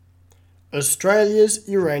Australia's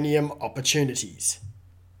Uranium Opportunities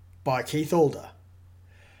by Keith Alder.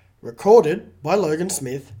 Recorded by Logan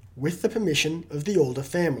Smith with the permission of the Alder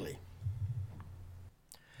family.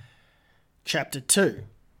 Chapter 2.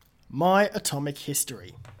 My Atomic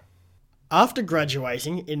History. After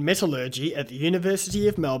graduating in metallurgy at the University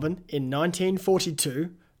of Melbourne in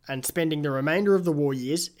 1942 and spending the remainder of the war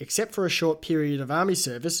years, except for a short period of army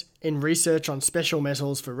service, in research on special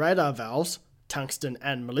metals for radar valves, tungsten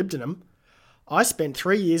and molybdenum, I spent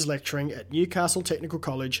 3 years lecturing at Newcastle Technical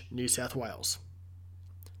College, New South Wales.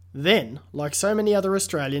 Then, like so many other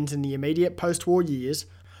Australians in the immediate post-war years,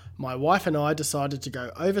 my wife and I decided to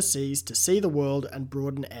go overseas to see the world and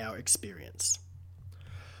broaden our experience.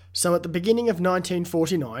 So at the beginning of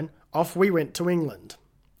 1949, off we went to England.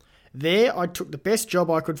 There I took the best job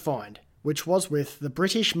I could find, which was with the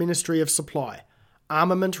British Ministry of Supply,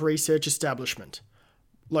 Armament Research Establishment,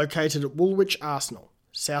 located at Woolwich Arsenal,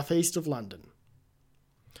 southeast of London.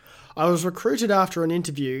 I was recruited after an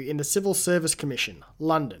interview in the Civil Service Commission,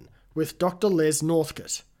 London, with Dr. Les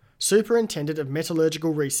Northcote, Superintendent of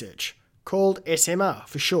Metallurgical Research, called SMR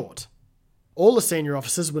for short. All the senior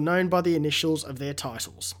officers were known by the initials of their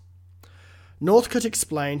titles. Northcote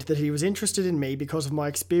explained that he was interested in me because of my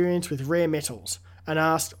experience with rare metals, and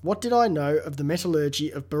asked what did I know of the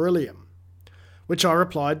metallurgy of beryllium, which I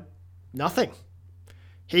replied, nothing.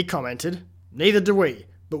 He commented, neither do we,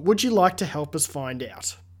 but would you like to help us find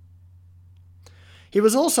out? He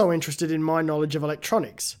was also interested in my knowledge of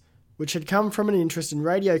electronics, which had come from an interest in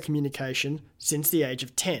radio communication since the age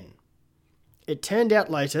of 10. It turned out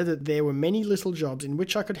later that there were many little jobs in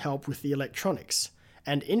which I could help with the electronics,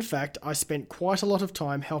 and in fact I spent quite a lot of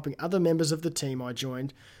time helping other members of the team I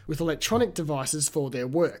joined with electronic devices for their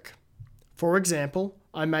work. For example,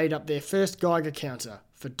 I made up their first Geiger counter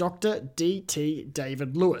for Dr. D.T.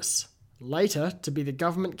 David Lewis, later to be the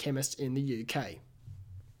government chemist in the UK.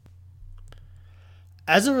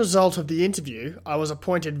 As a result of the interview, I was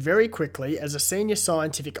appointed very quickly as a senior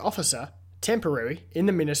scientific officer, temporary, in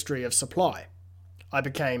the Ministry of Supply. I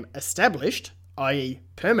became established, i.e.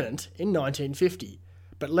 permanent, in 1950,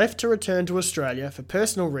 but left to return to Australia for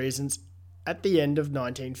personal reasons at the end of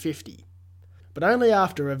 1950, but only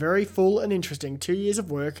after a very full and interesting 2 years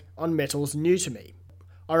of work on metals new to me.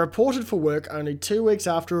 I reported for work only 2 weeks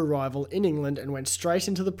after arrival in England and went straight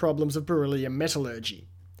into the problems of beryllium metallurgy.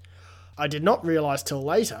 I did not realise till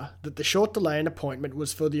later that the short delay in appointment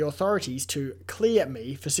was for the authorities to clear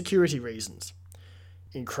me for security reasons.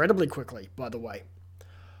 Incredibly quickly, by the way.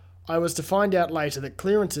 I was to find out later that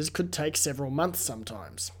clearances could take several months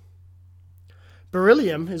sometimes.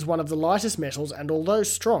 Beryllium is one of the lightest metals, and although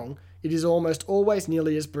strong, it is almost always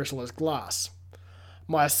nearly as brittle as glass.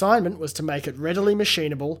 My assignment was to make it readily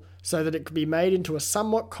machinable so that it could be made into a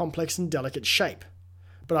somewhat complex and delicate shape.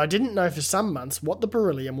 But I didn't know for some months what the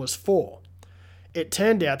beryllium was for. It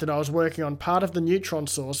turned out that I was working on part of the neutron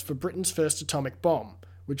source for Britain's first atomic bomb,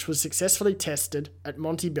 which was successfully tested at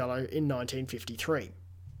Montebello in 1953.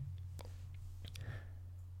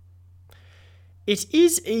 It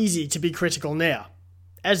is easy to be critical now,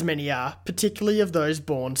 as many are, particularly of those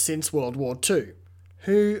born since World War II,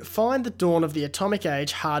 who find the dawn of the atomic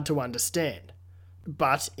age hard to understand.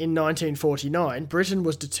 But in 1949, Britain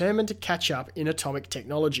was determined to catch up in atomic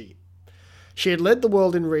technology. She had led the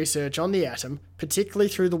world in research on the atom, particularly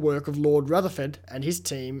through the work of Lord Rutherford and his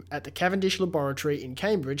team at the Cavendish Laboratory in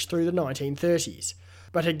Cambridge through the 1930s,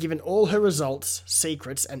 but had given all her results,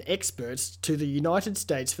 secrets and experts to the United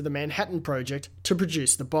States for the Manhattan Project to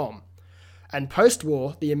produce the bomb. And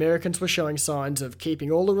post-war, the Americans were showing signs of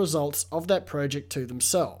keeping all the results of that project to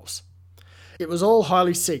themselves. It was all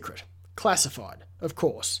highly secret, classified, of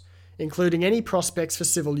course, including any prospects for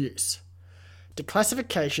civil use.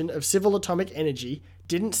 Declassification of civil atomic energy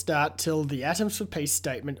didn't start till the Atoms for Peace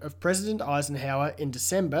statement of President Eisenhower in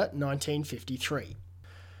December 1953.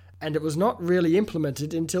 And it was not really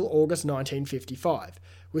implemented until August 1955,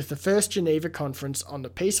 with the first Geneva Conference on the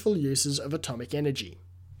peaceful uses of atomic energy.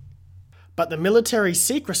 But the military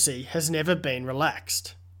secrecy has never been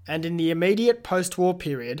relaxed, and in the immediate post-war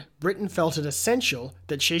period, Britain felt it essential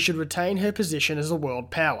that she should retain her position as a world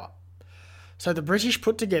power. So the British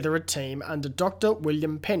put together a team under Dr.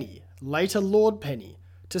 William Penny, later Lord Penny,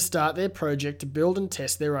 to start their project to build and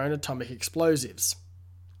test their own atomic explosives.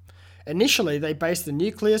 Initially, they based the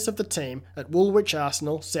nucleus of the team at Woolwich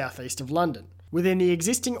Arsenal, southeast of London, within the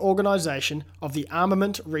existing organisation of the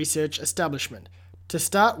Armament Research Establishment, to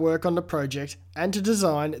start work on the project and to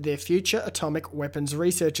design their future atomic weapons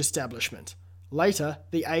research establishment, later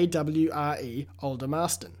the AWRE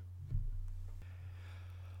Aldermaston.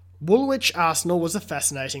 Woolwich Arsenal was a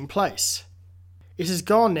fascinating place. It is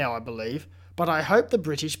gone now, I believe, but I hope the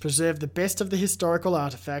British preserved the best of the historical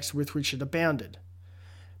artefacts with which it abounded.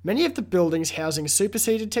 Many of the buildings housing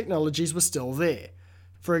superseded technologies were still there.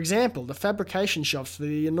 For example, the fabrication shops for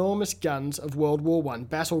the enormous guns of World War I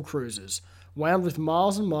battle cruisers, wound with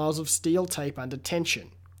miles and miles of steel tape under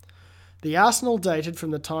tension. The arsenal dated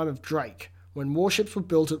from the time of Drake, when warships were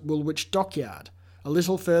built at Woolwich Dockyard, a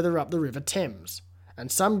little further up the River Thames, and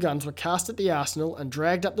some guns were cast at the arsenal and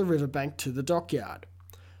dragged up the riverbank to the dockyard.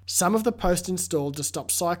 Some of the posts installed to stop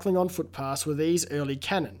cycling on footpaths were these early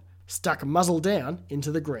cannon, stuck muzzle down into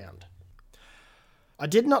the ground. I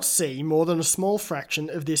did not see more than a small fraction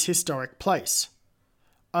of this historic place,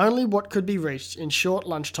 only what could be reached in short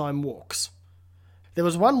lunchtime walks. There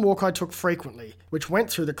was one walk I took frequently, which went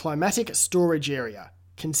through the climatic storage area,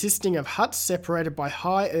 consisting of huts separated by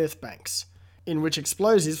high earth banks, in which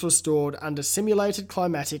explosives were stored under simulated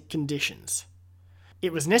climatic conditions.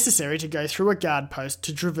 It was necessary to go through a guard post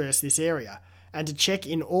to traverse this area, and to check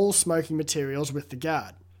in all smoking materials with the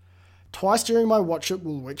guard. Twice during my watch at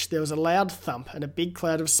Woolwich there was a loud thump and a big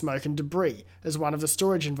cloud of smoke and debris as one of the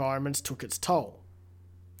storage environments took its toll.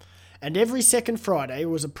 And every second Friday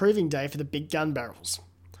was a proving day for the big gun barrels.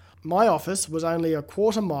 My office was only a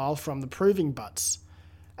quarter mile from the proving butts,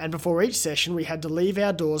 and before each session we had to leave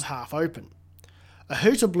our doors half open. A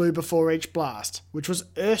hooter blew before each blast, which was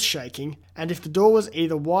earth-shaking, and if the door was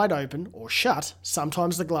either wide open or shut,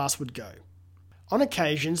 sometimes the glass would go. On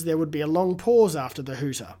occasions there would be a long pause after the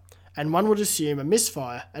hooter, and one would assume a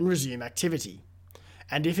misfire and resume activity.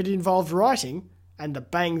 And if it involved writing, and the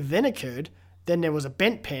bang then occurred, then there was a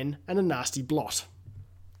bent pen and a nasty blot.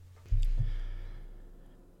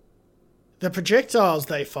 The projectiles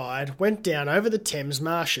they fired went down over the Thames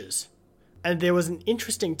marshes, and there was an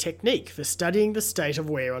interesting technique for studying the state of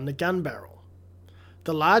wear on the gun barrel.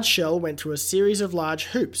 The large shell went through a series of large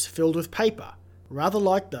hoops filled with paper, rather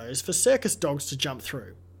like those for circus dogs to jump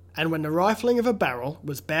through. And when the rifling of a barrel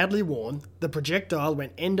was badly worn, the projectile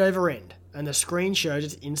went end over end, and the screen showed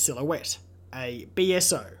it in silhouette, a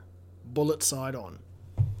BSO, bullet side on.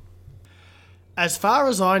 As far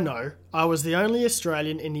as I know, I was the only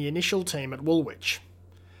Australian in the initial team at Woolwich.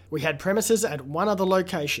 We had premises at one other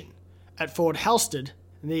location, at Fort Halstead,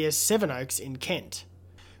 near Sevenoaks in Kent,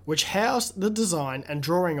 which housed the design and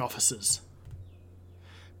drawing offices.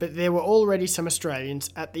 But there were already some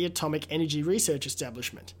Australians at the Atomic Energy Research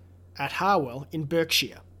Establishment, at Harwell in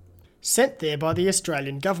Berkshire, sent there by the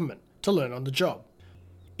Australian government to learn on the job,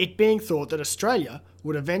 it being thought that Australia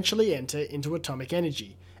would eventually enter into atomic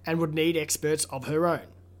energy and would need experts of her own.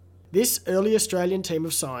 This early Australian team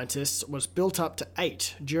of scientists was built up to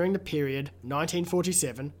 8 during the period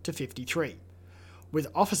 1947 to 53, with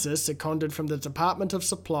officers seconded from the Department of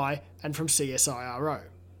Supply and from CSIRO.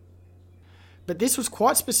 But this was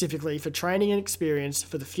quite specifically for training and experience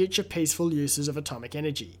for the future peaceful uses of atomic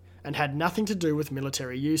energy, and had nothing to do with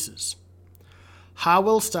military uses.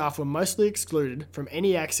 Harwell staff were mostly excluded from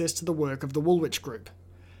any access to the work of the Woolwich Group.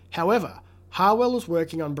 However, Harwell was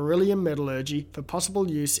working on beryllium metallurgy for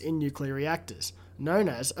possible use in nuclear reactors, known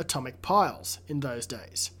as atomic piles in those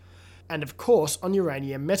days, and of course on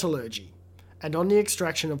uranium metallurgy, and on the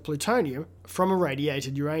extraction of plutonium from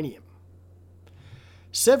irradiated uranium.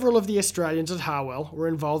 Several of the Australians at Harwell were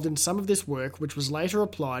involved in some of this work which was later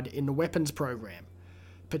applied in the weapons program,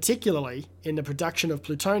 particularly in the production of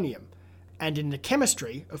plutonium and in the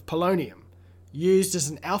chemistry of polonium, used as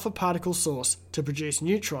an alpha particle source to produce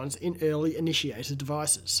neutrons in early initiator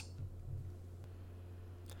devices.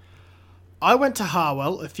 I went to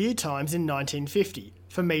Harwell a few times in 1950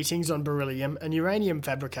 for meetings on beryllium and uranium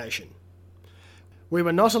fabrication. We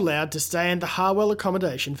were not allowed to stay in the Harwell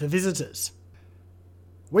accommodation for visitors.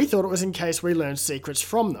 We thought it was in case we learned secrets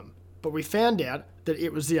from them, but we found out that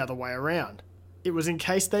it was the other way around. It was in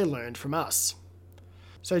case they learned from us.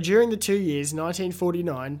 So during the 2 years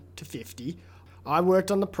 1949 to 50, I worked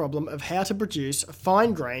on the problem of how to produce a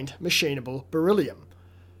fine-grained, machinable beryllium.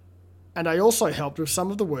 And I also helped with some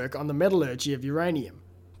of the work on the metallurgy of uranium,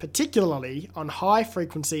 particularly on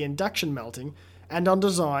high-frequency induction melting and on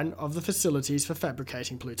design of the facilities for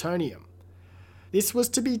fabricating plutonium. This was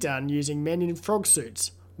to be done using men in frog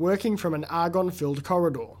suits, working from an argon-filled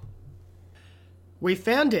corridor. We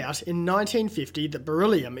found out in 1950 that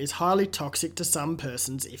beryllium is highly toxic to some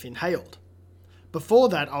persons if inhaled. Before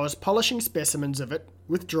that, I was polishing specimens of it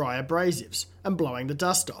with dry abrasives and blowing the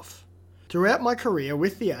dust off. Throughout my career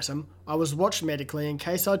with the atom, I was watched medically in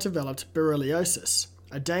case I developed berylliosis,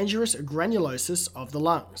 a dangerous granulosis of the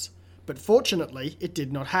lungs, but fortunately it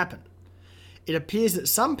did not happen. It appears that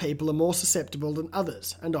some people are more susceptible than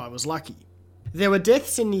others, and I was lucky. There were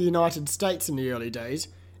deaths in the United States in the early days,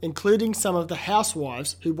 including some of the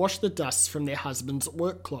housewives who washed the dusts from their husbands'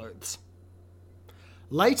 work clothes.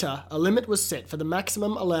 Later, a limit was set for the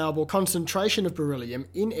maximum allowable concentration of beryllium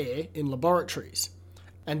in air in laboratories,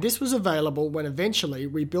 and this was available when eventually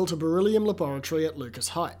we built a beryllium laboratory at Lucas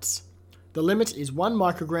Heights. The limit is 1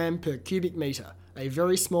 microgram per cubic metre, a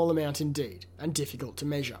very small amount indeed, and difficult to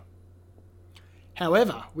measure.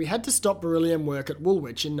 However, we had to stop beryllium work at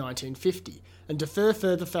Woolwich in 1950 and defer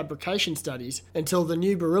further fabrication studies until the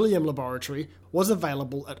new beryllium laboratory was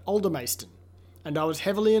available at Aldermaston, and I was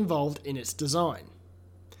heavily involved in its design.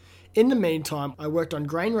 In the meantime, I worked on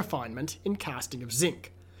grain refinement in casting of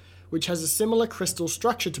zinc, which has a similar crystal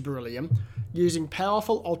structure to beryllium, using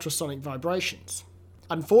powerful ultrasonic vibrations.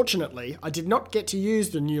 Unfortunately, I did not get to use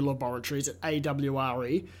the new laboratories at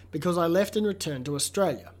AWRE because I left and returned to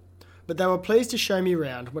Australia, but they were pleased to show me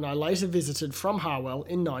around when I later visited from Harwell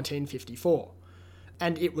in 1954,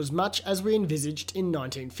 and it was much as we envisaged in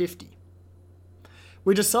 1950.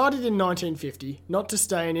 We decided in 1950 not to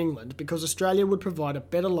stay in England because Australia would provide a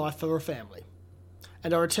better life for a family,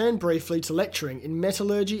 and I returned briefly to lecturing in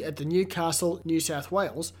metallurgy at the Newcastle, New South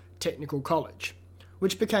Wales Technical College,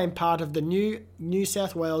 which became part of the new New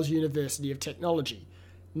South Wales University of Technology,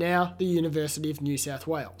 now the University of New South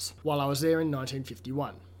Wales, while I was there in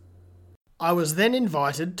 1951. I was then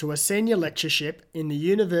invited to a senior lectureship in the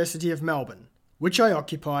University of Melbourne, which I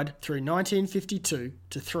occupied through 1952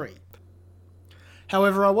 to 3.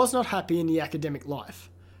 However, I was not happy in the academic life,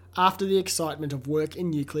 after the excitement of work in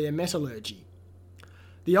nuclear metallurgy.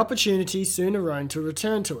 The opportunity soon arose to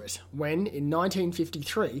return to it when, in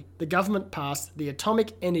 1953, the government passed the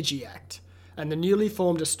Atomic Energy Act, and the newly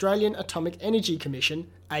formed Australian Atomic Energy Commission,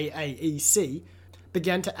 AAEC,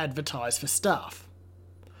 began to advertise for staff.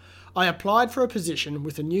 I applied for a position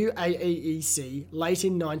with the new AAEC late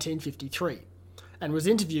in 1953, and was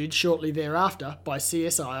interviewed shortly thereafter by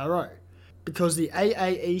CSIRO, because the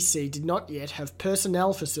AAEC did not yet have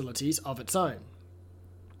personnel facilities of its own.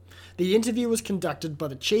 The interview was conducted by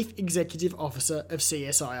the Chief Executive Officer of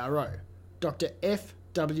CSIRO, Dr.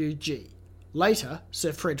 F.W.G., later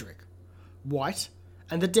Sir Frederick, White,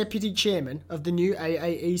 and the Deputy Chairman of the new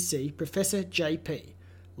AAEC, Professor J.P.,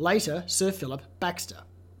 later Sir Philip Baxter.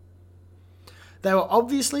 They were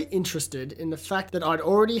obviously interested in the fact that I'd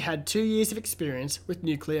already had 2 years of experience with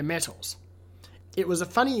nuclear metals. It was a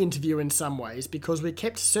funny interview in some ways because we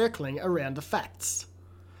kept circling around the facts.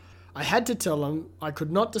 I had to tell them I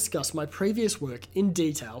could not discuss my previous work in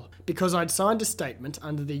detail because I'd signed a statement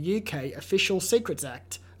under the UK Official Secrets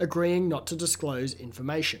Act agreeing not to disclose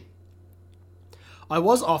information. I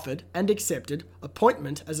was offered and accepted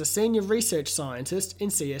appointment as a senior research scientist in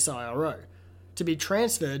CSIRO, to be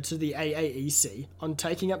transferred to the AAEC on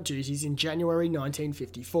taking up duties in January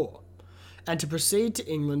 1954, and to proceed to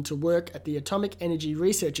England to work at the Atomic Energy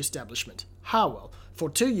Research Establishment, Harwell, for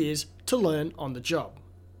 2 years to learn on the job.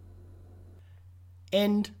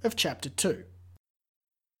 End of Chapter 2.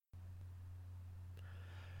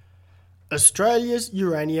 Australia's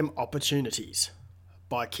Uranium Opportunities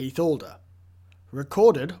by Keith Alder.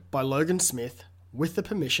 Recorded by Logan Smith with the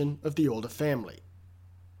permission of the Alder family.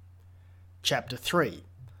 Chapter 3.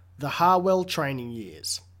 The Harwell Training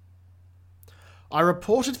Years. I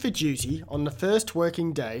reported for duty on the first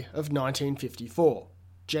working day of 1954,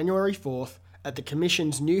 January 4th, at the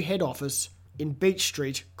Commission's new head office in Beach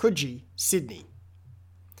Street, Coogee, Sydney.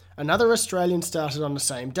 Another Australian started on the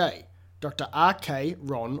same day, Dr. R.K.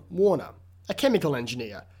 Ron Warner, a chemical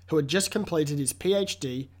engineer who had just completed his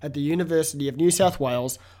PhD at the University of New South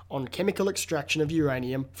Wales on chemical extraction of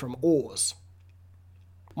uranium from ores.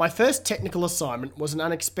 My first technical assignment was an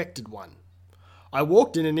unexpected one. I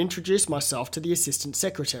walked in and introduced myself to the Assistant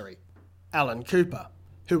Secretary, Alan Cooper,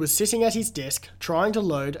 who was sitting at his desk trying to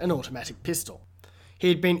load an automatic pistol. He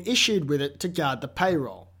had been issued with it to guard the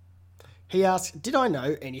payroll. He asked, did I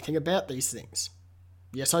know anything about these things?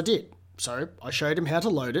 Yes, I did, so I showed him how to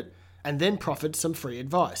load it, and then proffered some free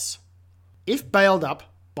advice. If bailed up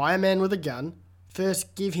by a man with a gun,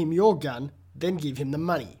 first give him your gun, then give him the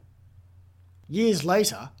money. Years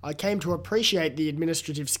later, I came to appreciate the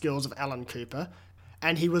administrative skills of Alan Cooper,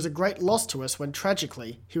 and he was a great loss to us when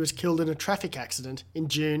tragically he was killed in a traffic accident in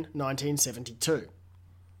June 1972.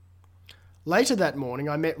 Later that morning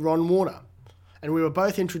I met Ron Warner, and we were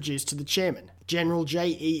both introduced to the chairman, General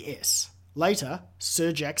J.E.S., later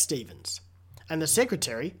Sir Jack Stevens, and the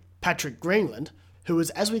secretary, Patrick Greenland, who was,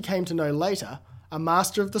 as we came to know later, a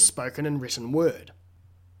master of the spoken and written word.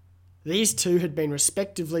 These two had been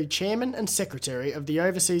respectively chairman and secretary of the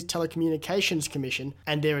Overseas Telecommunications Commission,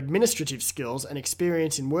 and their administrative skills and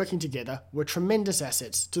experience in working together were tremendous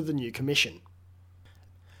assets to the new commission.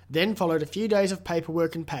 Then followed a few days of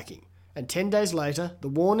paperwork and packing, and 10 days later the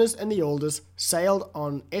Warners and the Alders sailed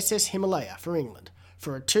on SS Himalaya for England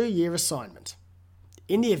for a 2-year assignment.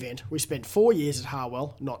 In the event, we spent 4 years at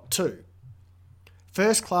Harwell, not 2.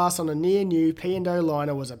 First class on a near-new P&O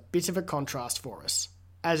liner was a bit of a contrast for us,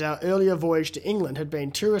 as our earlier voyage to England had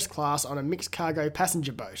been tourist class on a mixed cargo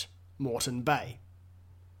passenger boat, Moreton Bay.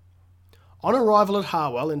 On arrival at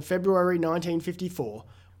Harwell in February 1954,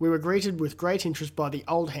 we were greeted with great interest by the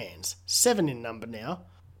old hands, 7 in number now.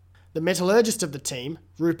 The metallurgist of the team,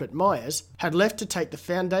 Rupert Myers, had left to take the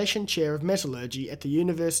foundation chair of metallurgy at the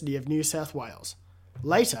University of New South Wales.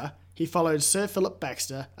 Later, he followed Sir Philip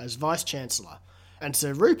Baxter as Vice-Chancellor, and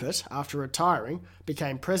Sir Rupert, after retiring,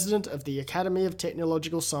 became President of the Academy of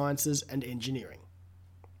Technological Sciences and Engineering.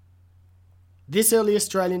 This early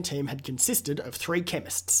Australian team had consisted of 3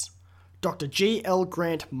 chemists: Dr. G. L.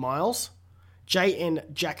 Grant Miles, J. N.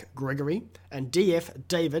 Jack Gregory, and D. F.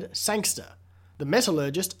 David Sangster, the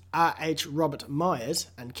metallurgist R. H. Robert Myers,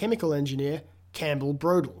 and chemical engineer Campbell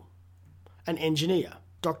Brodel, an engineer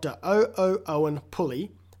Dr. O. O. Owen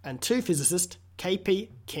Pulley, and 2 physicists K. P.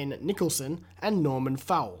 Ken Nicholson and Norman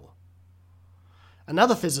Fowle.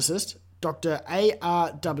 Another physicist, Dr. A.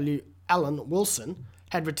 R. W. Allen Wilson,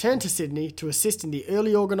 had returned to Sydney to assist in the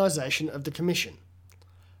early organisation of the commission.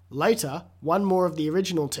 Later, one more of the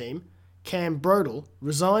original team, Cam Brodel,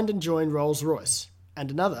 resigned and joined Rolls-Royce,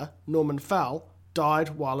 and another, Norman Fowle, died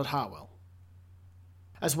while at Harwell.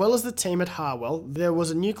 As well as the team at Harwell, there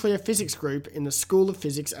was a nuclear physics group in the School of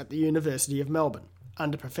Physics at the University of Melbourne,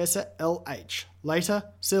 under Professor L.H., later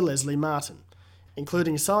Sir Leslie Martin,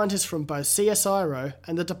 including scientists from both CSIRO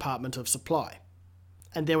and the Department of Supply.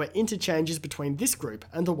 And there were interchanges between this group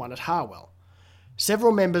and the one at Harwell.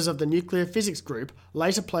 Several members of the nuclear physics group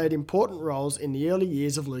later played important roles in the early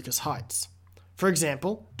years of Lucas Heights. For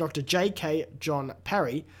example, Dr. J.K. John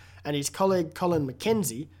Parry and his colleague Colin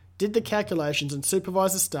Mackenzie did the calculations and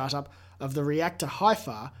supervised the startup of the reactor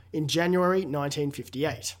HIFAR in January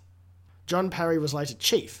 1958. John Parry was later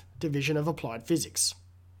Chief, Division of Applied Physics.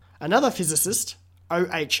 Another physicist,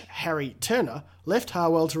 O.H. Harry Turner, left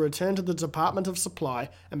Harwell to return to the Department of Supply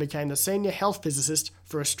and became the Senior Health Physicist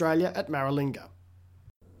for Australia at Maralinga.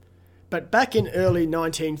 But back in early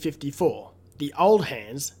 1954, the old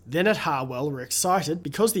hands, then at Harwell, were excited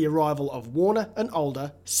because the arrival of Warner and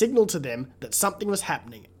Alder signalled to them that something was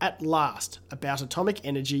happening at last about atomic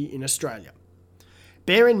energy in Australia.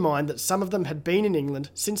 Bear in mind that some of them had been in England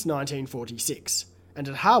since 1946, and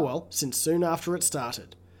at Harwell since soon after it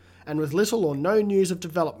started, and with little or no news of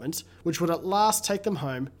developments which would at last take them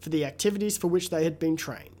home for the activities for which they had been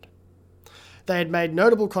trained. They had made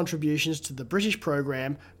notable contributions to the British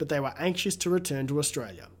program, but they were anxious to return to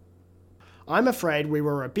Australia. I'm afraid we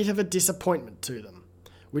were a bit of a disappointment to them.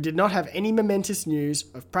 We did not have any momentous news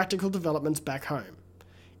of practical developments back home.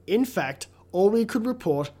 In fact, all we could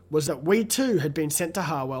report was that we too had been sent to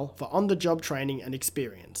Harwell for on-the-job training and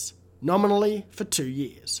experience, nominally for 2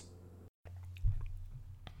 years.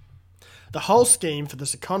 The whole scheme for the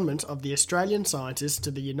secondment of the Australian scientists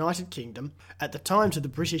to the United Kingdom, at the time to the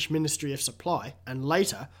British Ministry of Supply and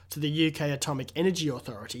later to the UK Atomic Energy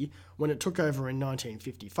Authority when it took over in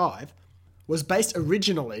 1955, was based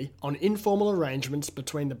originally on informal arrangements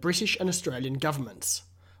between the British and Australian governments,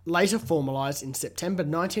 later formalised in September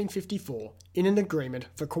 1954 in an agreement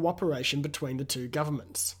for cooperation between the two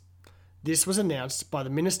governments. This was announced by the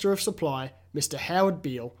Minister of Supply, Mr. Howard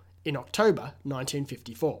Beale, in October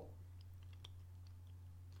 1954.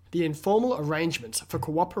 The informal arrangements for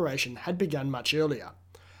cooperation had begun much earlier.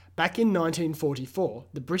 Back in 1944,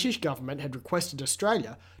 the British government had requested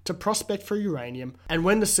Australia to prospect for uranium, and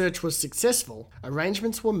when the search was successful,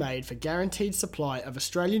 arrangements were made for guaranteed supply of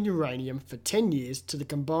Australian uranium for 10 years to the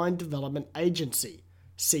Combined Development Agency,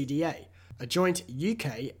 CDA, a joint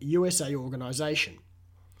UK-USA organisation.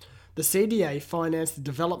 The CDA financed the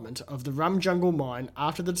development of the Rum Jungle mine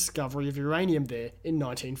after the discovery of uranium there in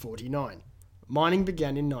 1949. Mining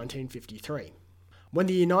began in 1953. When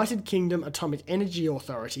the United Kingdom Atomic Energy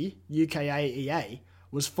Authority, UKAEA,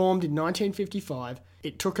 was formed in 1955,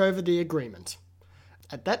 it took over the agreement.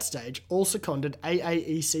 At that stage, all seconded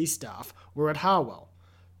AAEC staff were at Harwell,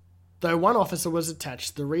 though one officer was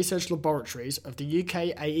attached to the research laboratories of the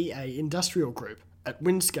UKAEA Industrial Group at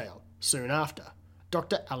Windscale soon after,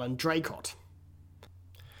 Dr. Alan Draycott.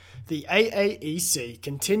 The AAEC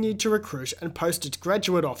continued to recruit and post its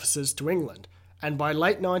graduate officers to England, and by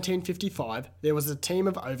late 1955 there was a team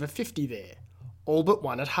of over 50 there, all but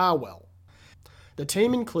one at Harwell. The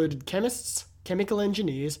team included chemists, chemical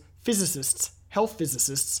engineers, physicists, health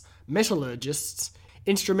physicists, metallurgists,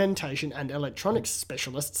 instrumentation and electronics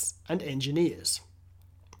specialists, and engineers.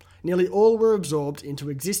 nearly all were absorbed into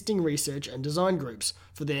existing research and design groups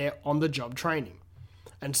for their on-the-job training,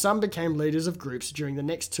 and some became leaders of groups during the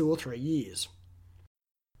next 2 or 3 years.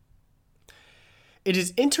 It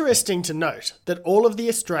is interesting to note that all of the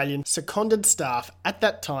Australian seconded staff at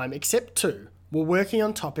that time, except 2, were working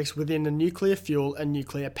on topics within the nuclear fuel and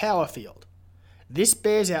nuclear power field. This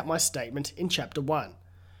bears out my statement in Chapter 1.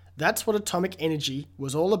 That's what atomic energy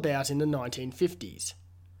was all about in the 1950s.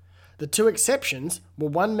 The 2 exceptions were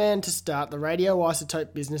one man to start the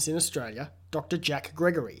radioisotope business in Australia, Dr. Jack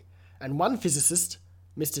Gregory, and one physicist,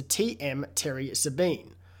 Mr. T.M. Terry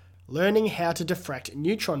Sabine, learning how to diffract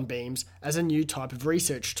neutron beams as a new type of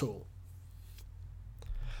research tool.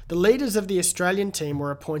 The leaders of the Australian team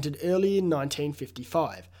were appointed early in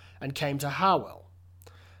 1955 and came to Harwell.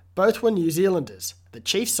 Both were New Zealanders. The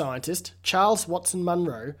chief scientist, Charles Watson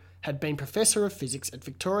Munro, had been Professor of Physics at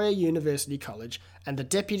Victoria University College and the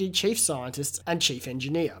Deputy Chief Scientist and Chief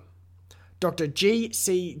Engineer. Dr.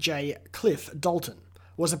 G.C.J. Cliff Dalton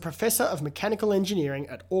was a Professor of Mechanical Engineering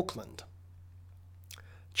at Auckland.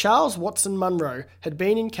 Charles Watson Munro had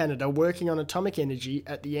been in Canada working on atomic energy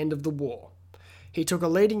at the end of the war. He took a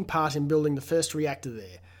leading part in building the first reactor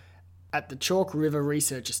there, at the Chalk River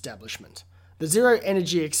Research Establishment, the Zero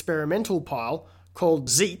Energy Experimental Pile, called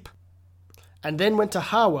ZEEP, and then went to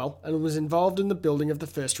Harwell and was involved in the building of the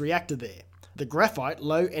first reactor there, the Graphite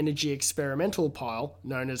Low Energy Experimental Pile,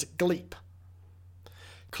 known as GLEEP.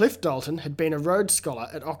 Cliff Dalton had been a Rhodes Scholar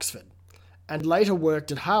at Oxford, and later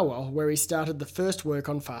worked at Harwell, where he started the first work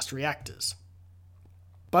on fast reactors.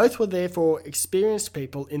 Both were therefore experienced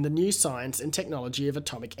people in the new science and technology of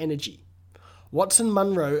atomic energy. Watson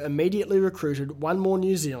Munro immediately recruited one more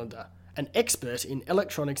New Zealander, an expert in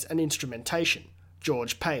electronics and instrumentation,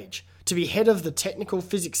 George Page, to be head of the technical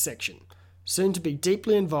physics section, soon to be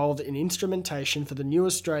deeply involved in instrumentation for the new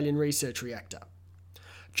Australian research reactor.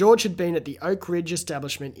 George had been at the Oak Ridge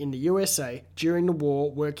establishment in the USA during the war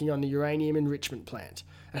working on the uranium enrichment plant,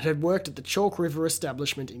 and had worked at the Chalk River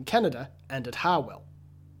establishment in Canada and at Harwell.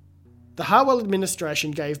 The Harwell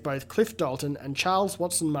administration gave both Cliff Dalton and Charles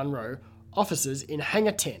Watson Munro offices in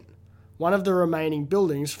Hangar 10, one of the remaining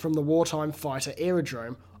buildings from the wartime fighter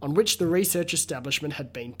aerodrome on which the research establishment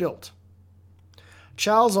had been built.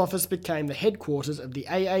 Charles' office became the headquarters of the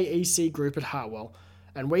AAEC group at Harwell,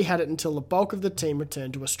 and we had it until the bulk of the team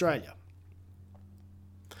returned to Australia.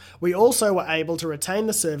 We also were able to retain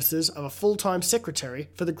the services of a full-time secretary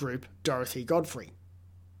for the group, Dorothy Godfrey.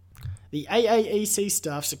 The AAEC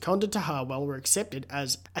staff seconded to Harwell were accepted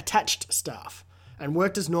as attached staff and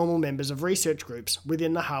worked as normal members of research groups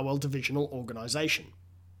within the Harwell Divisional Organisation.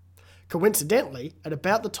 Coincidentally, at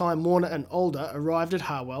about the time Warner and Alder arrived at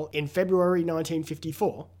Harwell in February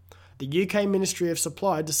 1954, the UK Ministry of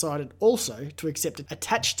Supply decided also to accept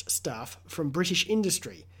attached staff from British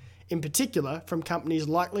industry, in particular from companies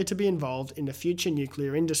likely to be involved in the future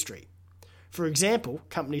nuclear industry. For example,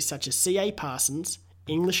 companies such as C.A. Parsons,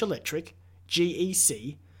 English Electric,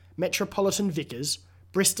 GEC, Metropolitan Vickers,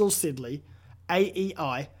 Bristol Siddeley,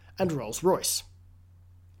 AEI, and Rolls-Royce.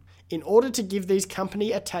 In order to give these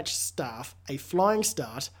company-attached staff a flying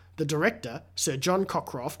start, the director, Sir John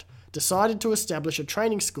Cockcroft, decided to establish a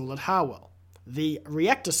training school at Harwell, the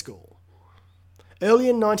Reactor School. Early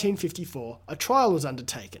in 1954, a trial was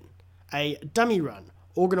undertaken, a dummy run,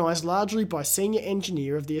 organised largely by senior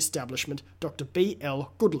engineer of the establishment, Dr.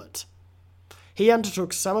 B.L. Goodlett. He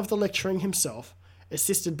undertook some of the lecturing himself,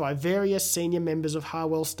 assisted by various senior members of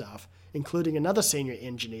Harwell staff, including another senior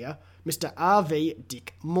engineer, Mr. R.V.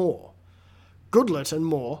 Dick Moore. Goodlett and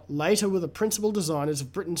Moore later were the principal designers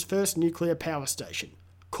of Britain's first nuclear power station,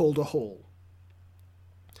 Calder Hall.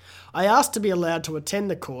 I asked to be allowed to attend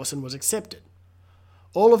the course and was accepted.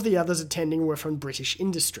 All of the others attending were from British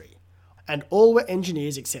industry, and all were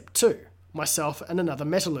engineers except 2, myself and another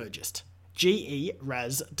metallurgist, G.E.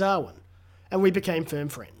 Raz Darwin, and we became firm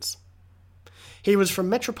friends. He was from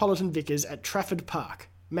Metropolitan Vickers at Trafford Park,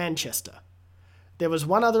 Manchester. There was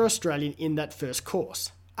one other Australian in that first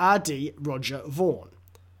course, R.D. Roger Vaughan.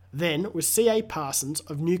 Then was C.A. Parsons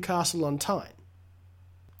of Newcastle on Tyne.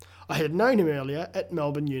 I had known him earlier at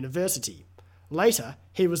Melbourne University. Later,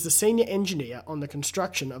 he was the senior engineer on the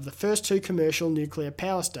construction of the first 2 commercial nuclear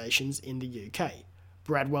power stations in the UK,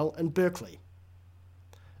 Bradwell and Berkeley.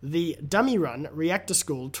 The dummy run reactor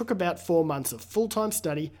school took about 4 months of full-time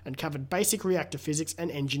study and covered basic reactor physics and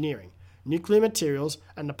engineering, nuclear materials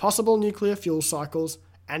and the possible nuclear fuel cycles,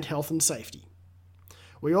 and health and safety.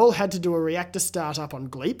 We all had to do a reactor startup on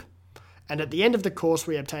GLEEP, and at the end of the course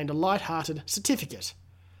we obtained a light-hearted certificate,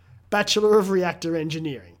 Bachelor of Reactor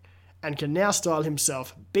Engineering, and can now style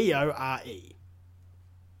himself BORE.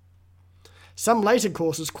 Some later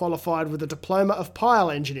courses qualified with a Diploma of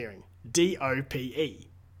Pile Engineering, DOPE.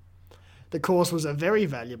 The course was a very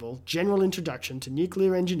valuable general introduction to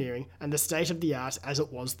nuclear engineering and the state of the art as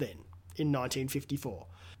it was then, in 1954,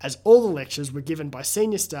 as all the lectures were given by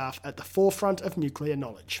senior staff at the forefront of nuclear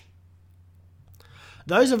knowledge.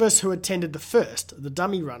 Those of us who attended the first, the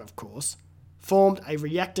dummy run of course, formed a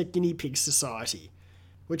Reactor Guinea Pig Society,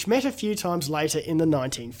 which met a few times later in the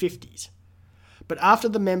 1950s. But after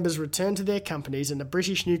the members returned to their companies and the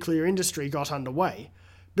British nuclear industry got underway,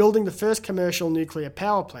 building the first commercial nuclear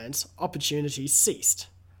power plants, opportunities ceased.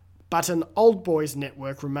 But an old boys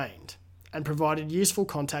network remained, and provided useful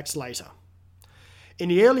contacts later. In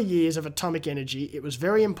the early years of atomic energy, it was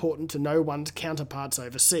very important to know one's counterparts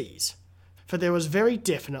overseas, for there was very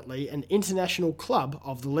definitely an international club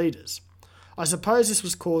of the leaders. I suppose this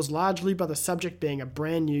was caused largely by the subject being a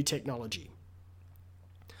brand new technology.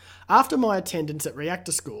 After my attendance at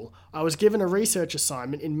reactor school, I was given a research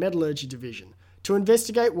assignment in Metallurgy Division to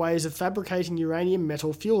investigate ways of fabricating uranium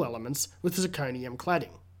metal fuel elements with zirconium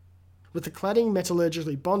cladding, with the cladding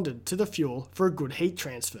metallurgically bonded to the fuel for a good heat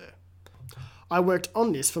transfer. I worked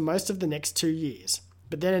on this for most of the next 2 years,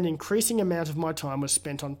 but then an increasing amount of my time was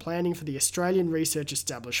spent on planning for the Australian Research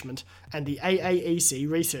Establishment and the AAEC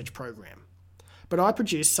research program. But I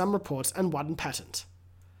produced some reports and one patent,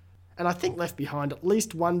 and I think left behind at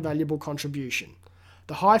least one valuable contribution: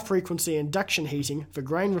 the high-frequency induction heating for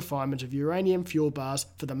grain refinement of uranium fuel bars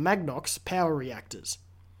for the Magnox power reactors.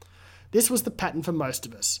 This was the pattern for most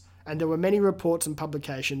of us, and there were many reports and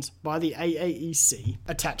publications by the AAEC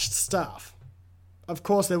attached staff. Of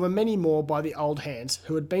course, there were many more by the old hands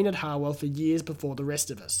who had been at Harwell for years before the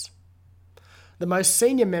rest of us. The most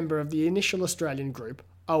senior member of the initial Australian group,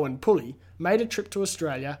 Owen Pulley, made a trip to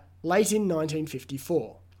Australia late in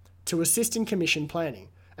 1954 to assist in commission planning,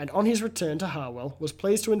 and on his return to Harwell was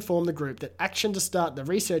pleased to inform the group that action to start the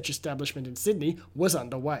research establishment in Sydney was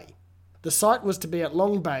underway. The site was to be at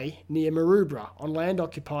Long Bay near Maroubra on land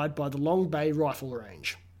occupied by the Long Bay Rifle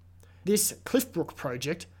Range. This Cliffbrook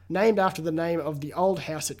project, named after the name of the old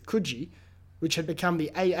house at Coogee, which had become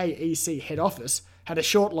the AAEC head office, had a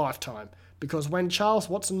short lifetime, because when Charles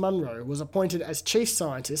Watson Munro was appointed as chief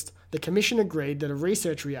scientist, the commission agreed that a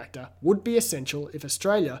research reactor would be essential if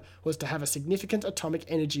Australia was to have a significant atomic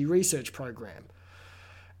energy research program,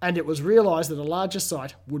 and it was realised that a larger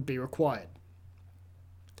site would be required.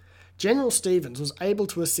 General Stevens was able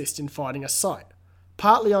to assist in finding a site,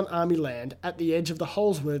 partly on Army land at the edge of the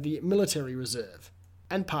Holsworthy Military Reserve,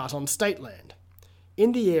 and part on state land,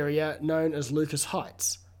 in the area known as Lucas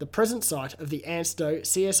Heights, the present site of the ANSTO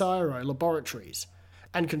CSIRO laboratories,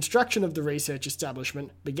 and construction of the research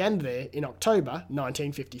establishment began there in October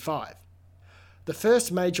 1955. The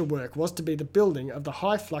first major work was to be the building of the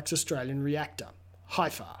High Flux Australian Reactor,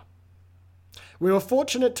 HIFAR. We were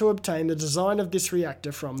fortunate to obtain the design of this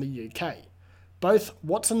reactor from the UK. Both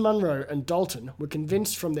Watson Munro and Dalton were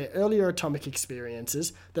convinced from their earlier atomic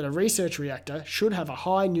experiences that a research reactor should have a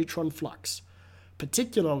high neutron flux,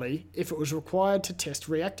 particularly if it was required to test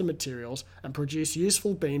reactor materials and produce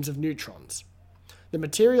useful beams of neutrons. The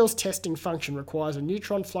materials testing function requires a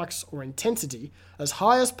neutron flux or intensity as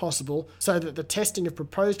high as possible so that the testing of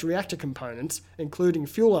proposed reactor components, including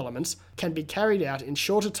fuel elements, can be carried out in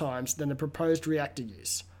shorter times than the proposed reactor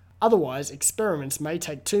use. Otherwise, experiments may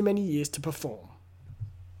take too many years to perform.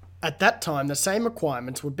 At that time, the same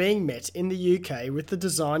requirements were being met in the UK with the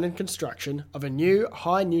design and construction of a new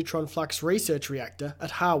high neutron flux research reactor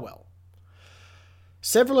at Harwell.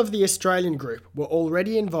 Several of the Australian group were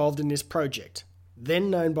already involved in this project,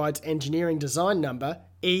 then known by its engineering design number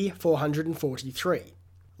E443.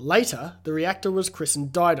 Later, the reactor was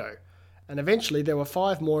christened Dido, and eventually there were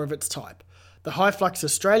 5 more of its type. The High Flux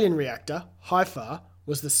Australian Reactor, HIFAR,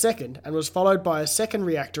 was the second and was followed by a second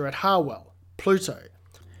reactor at Harwell, Pluto.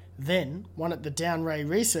 Then one at the Downray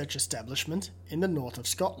Research Establishment in the north of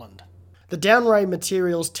Scotland. The Downray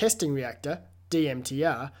Materials Testing Reactor,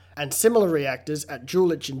 DMTR, and similar reactors at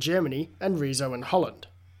Jülich in Germany and Riso in Holland.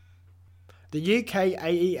 The UK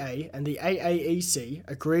AEA and the AAEC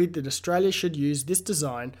agreed that Australia should use this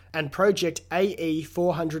design, and Project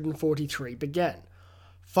AE443 began,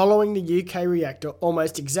 following the UK reactor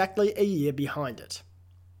almost exactly a year behind it.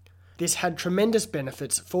 This had tremendous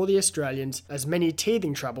benefits for the Australians as many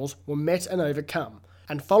teething troubles were met and overcome,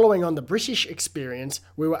 and following on the British experience,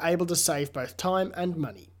 we were able to save both time and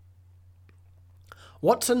money.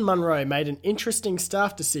 Watson Munro made an interesting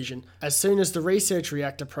staff decision as soon as the research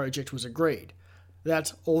reactor project was agreed,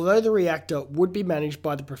 that although the reactor would be managed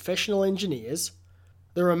by the professional engineers,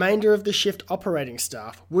 the remainder of the shift operating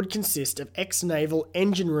staff would consist of ex-naval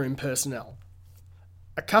engine room personnel.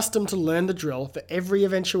 accustomed to learn the drill for every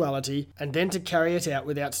eventuality and then to carry it out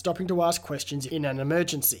without stopping to ask questions in an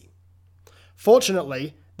emergency.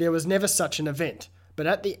 Fortunately, there was never such an event, but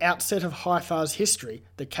at the outset of HIFAR's history,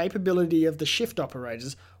 the capability of the shift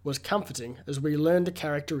operators was comforting as we learned the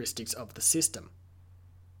characteristics of the system.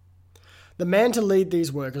 The man to lead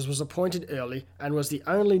these workers was appointed early and was the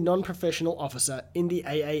only non-professional officer in the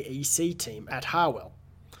AAEC team at Harwell.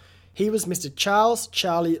 He was Mr. Charles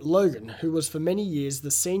Charlie Logan, who was for many years the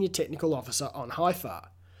senior technical officer on HIFAR.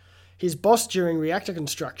 His boss during reactor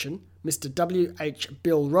construction, Mr. W.H.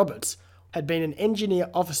 Bill Roberts, had been an engineer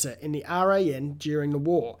officer in the RAN during the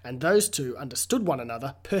war, and those two understood one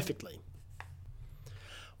another perfectly.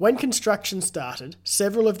 When construction started,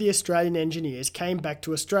 several of the Australian engineers came back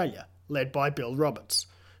to Australia, led by Bill Roberts,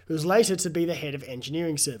 who was later to be the head of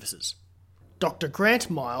engineering services. Dr. Grant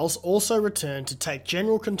Miles also returned to take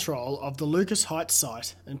general control of the Lucas Heights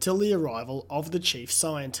site until the arrival of the chief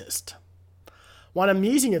scientist. One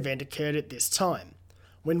amusing event occurred at this time.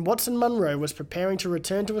 When Watson Munro was preparing to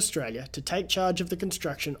return to Australia to take charge of the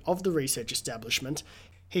construction of the research establishment,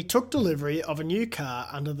 he took delivery of a new car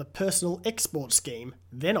under the Personal Export Scheme,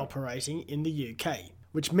 then operating in the UK,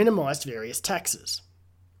 which minimised various taxes.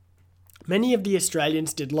 Many of the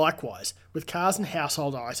Australians did likewise, with cars and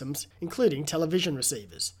household items, including television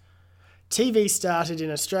receivers. TV started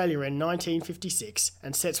in Australia in 1956,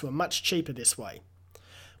 and sets were much cheaper this way.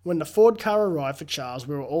 When the Ford car arrived for Charles,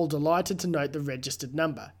 we were all delighted to note the registered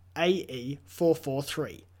number,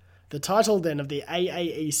 AE443, the title then of the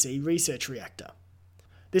AAEC research reactor.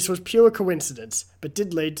 This was pure coincidence, but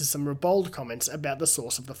did lead to some ribald comments about the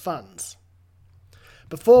source of the funds.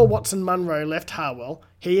 Before Watson Munro left Harwell,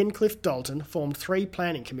 he and Cliff Dalton formed 3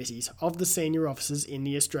 planning committees of the senior officers in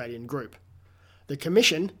the Australian group. The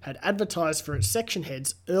commission had advertised for its section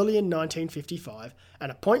heads early in 1955,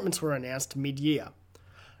 and appointments were announced mid-year.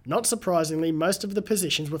 Not surprisingly, most of the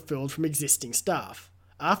positions were filled from existing staff.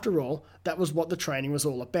 After all, that was what the training was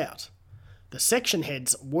all about. The section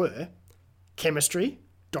heads were Chemistry,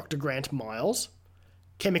 Dr. Grant Miles;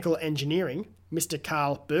 Chemical Engineering, Mr.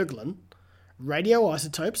 Carl Berglund;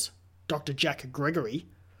 Radioisotopes, Dr. Jack Gregory;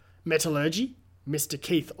 Metallurgy, Mr.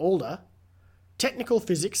 Keith Alder; Technical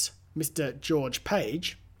Physics, Mr. George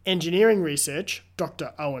Page; Engineering Research,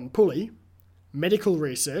 Dr. Owen Pulley; Medical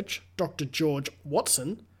Research, Dr. George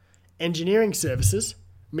Watson; Engineering Services,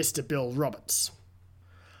 Mr. Bill Roberts.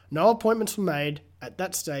 No appointments were made at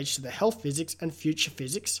that stage to the Health Physics and Future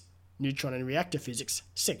Physics, Neutron and Reactor Physics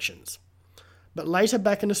sections. But later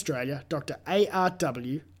back in Australia, Dr.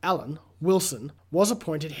 A.R.W. Allen Wilson was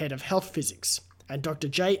appointed Head of Health Physics, and Dr.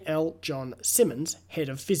 J.L. John Simmons Head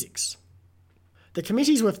of Physics. The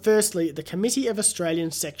committees were firstly the Committee of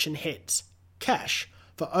Australian Section Heads, CASH,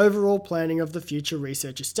 for overall planning of the future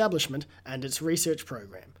research establishment and its research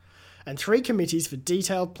program, and 3 committees for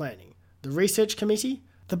detailed planning, the Research Committee,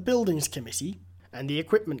 the Buildings Committee, and the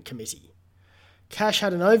Equipment Committee. CASH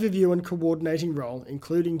had an overview and coordinating role,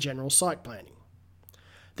 including general site planning.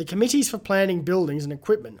 The committees for planning buildings and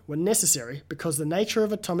equipment were necessary because the nature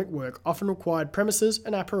of atomic work often required premises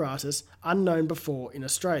and apparatus unknown before in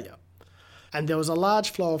Australia, and there was a large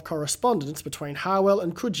flow of correspondence between Harwell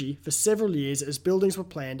and Coogee for several years as buildings were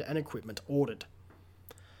planned and equipment ordered.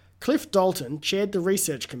 Cliff Dalton chaired the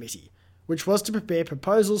Research Committee, which was to prepare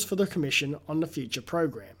proposals for the Commission on the future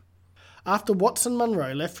program. After Watson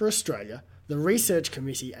Munro left for Australia, the Research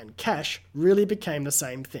Committee and CASH really became the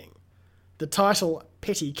same thing. The title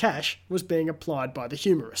Petty Cash was being applied by the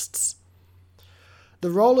humorists. The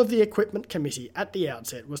role of the Equipment Committee at the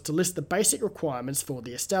outset was to list the basic requirements for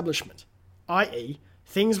the establishment, i.e.,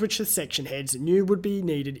 things which the section heads knew would be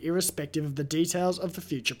needed irrespective of the details of the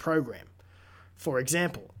future program. For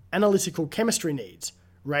example, analytical chemistry needs,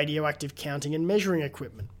 radioactive counting and measuring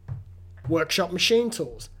equipment, workshop machine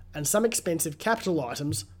tools, and some expensive capital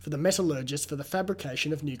items for the metallurgist for the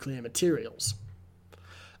fabrication of nuclear materials.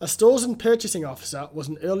 A stores and purchasing officer was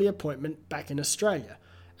an early appointment back in Australia,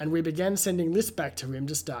 and we began sending lists back to him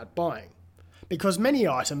to start buying, because many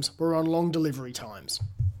items were on long delivery times.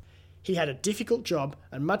 He had a difficult job,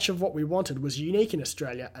 and much of what we wanted was unique in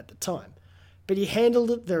Australia at the time, but he handled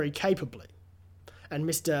it very capably. And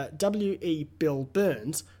Mr. W. E. Bill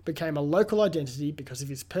Burns became a local identity because of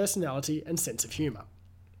his personality and sense of humour.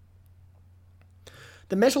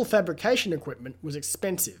 The metal fabrication equipment was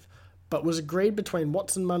expensive, but was agreed between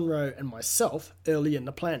Watson Munro and myself early in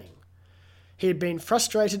the planning. He had been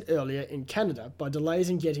frustrated earlier in Canada by delays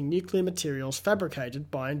in getting nuclear materials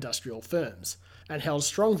fabricated by industrial firms, and held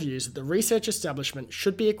strong views that the research establishment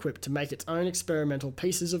should be equipped to make its own experimental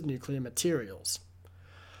pieces of nuclear materials.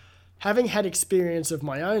 Having had experience of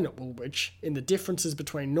my own at Woolwich in the differences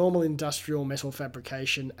between normal industrial metal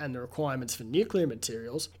fabrication and the requirements for nuclear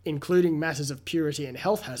materials, including matters of purity and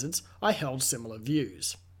health hazards, I held similar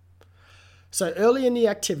views. So early in the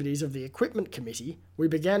activities of the Equipment Committee, we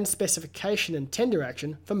began specification and tender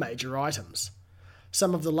action for major items.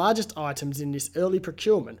 Some of the largest items in this early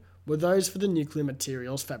procurement were those for the Nuclear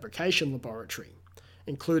Materials Fabrication Laboratory,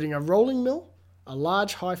 including a rolling mill, a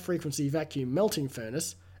large high-frequency vacuum melting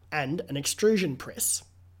furnace, and an extrusion press.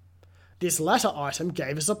 This latter item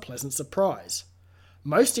gave us a pleasant surprise.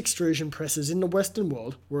 Most extrusion presses in the Western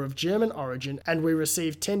world were of German origin, and we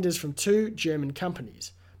received tenders from 2 German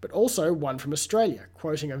companies, but also one from Australia,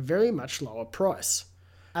 quoting a very much lower price.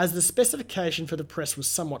 As the specification for the press was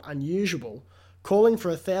somewhat unusual, calling for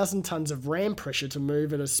 1,000 tonnes of ram pressure to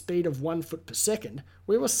move at a speed of 1 foot per second,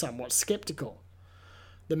 we were somewhat sceptical.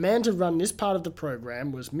 The man to run this part of the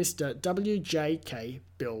program was Mr. W.J.K.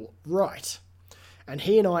 Bill Wright, and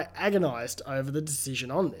he and I agonised over the decision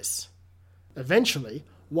on this. Eventually,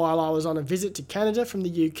 while I was on a visit to Canada from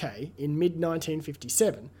the UK in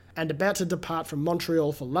mid-1957 and about to depart from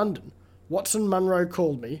Montreal for London, Watson Munro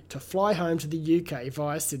called me to fly home to the UK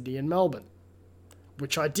via Sydney and Melbourne,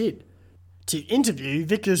 which I did, to interview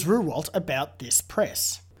Vickers Ruwalt about this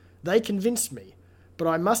press. They convinced me, but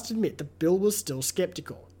I must admit that Bill was still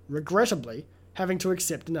sceptical, regrettably having to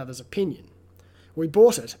accept another's opinion. We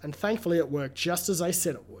bought it, and thankfully it worked just as they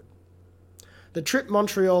said it would. The trip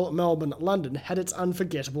Montreal, Melbourne, London had its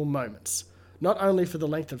unforgettable moments, not only for the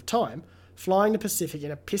length of time. Flying the Pacific in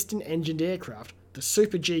a piston-engined aircraft, the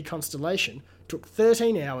Super G Constellation, took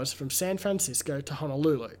 13 hours from San Francisco to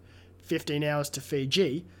Honolulu, 15 hours to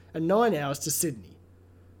Fiji, and 9 hours to Sydney.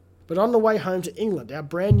 But on the way home to England, our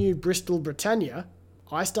brand new Bristol Britannia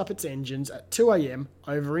iced up its engines at 2 a.m.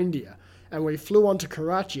 over India, and we flew on to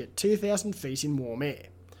Karachi at 2,000 feet in warm air,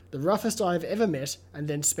 the roughest I have ever met, and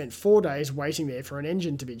then spent 4 days waiting there for an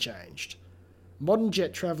engine to be changed. Modern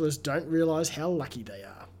jet travellers don't realise how lucky they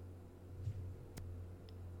are.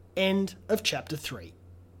 End of Chapter 3.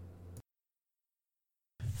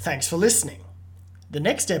 Thanks for listening. The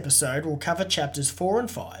next episode will cover Chapters 4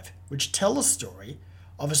 and 5, which tell the story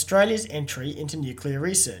of Australia's entry into nuclear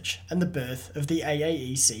research and the birth of the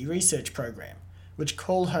AAEC research program, which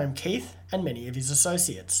called home Keith and many of his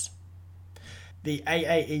associates. The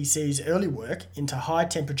AAEC's early work into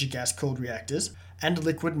high-temperature gas-cooled reactors and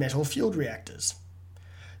liquid metal-fueled reactors.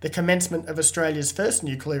 The commencement of Australia's first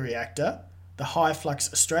nuclear reactor, the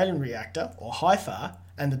High-Flux Australian Reactor, or HIFAR,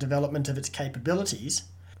 and the development of its capabilities,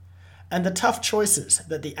 and the tough choices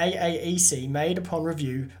that the AAEC made upon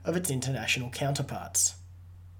review of its international counterparts.